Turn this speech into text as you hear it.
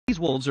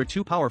wolves are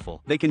too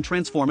powerful, they can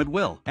transform at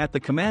will. At the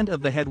command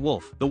of the head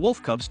wolf, the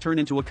wolf cubs turn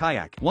into a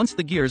kayak. Once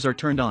the gears are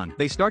turned on,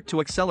 they start to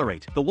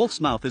accelerate. The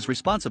wolf's mouth is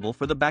responsible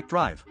for the back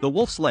drive. The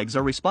wolf's legs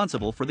are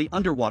responsible for the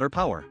underwater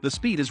power. The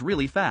speed is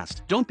really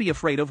fast. Don't be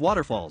afraid of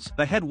waterfalls.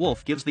 The head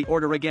wolf gives the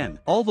order again.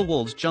 All the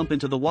wolves jump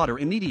into the water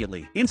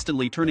immediately,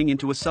 instantly turning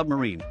into a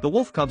submarine. The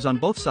wolf cubs on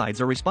both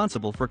sides are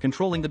responsible for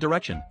controlling the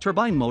direction.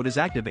 Turbine mode is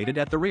activated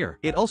at the rear.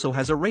 It also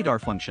has a radar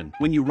function.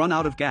 When you run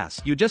out of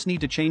gas, you just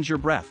need to change your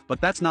breath.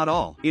 But that's not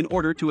all. In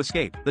order to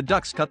escape, the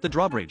ducks cut the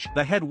drawbridge.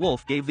 The head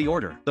wolf gave the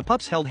order. The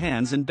pups held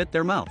hands and bit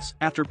their mouths.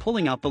 After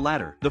pulling out the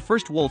ladder, the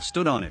first wolf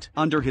stood on it.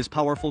 Under his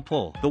powerful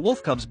pull, the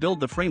wolf cubs build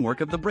the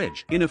framework of the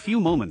bridge. In a few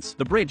moments,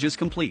 the bridge is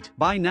complete.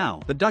 By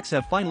now, the ducks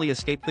have finally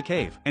escaped the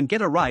cave and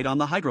get a ride on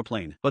the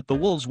hydroplane. But the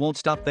wolves won't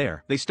stop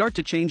there. They start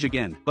to change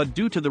again, but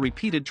due to the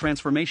repeated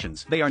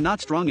transformations, they are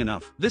not strong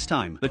enough. This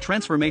time, the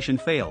transformation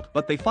failed,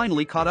 but they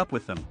finally caught up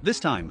with them. This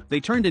time, they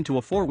turned into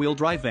a four-wheel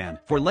drive van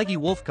for leggy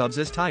wolf cubs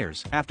as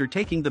tires. After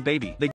taking the baby, they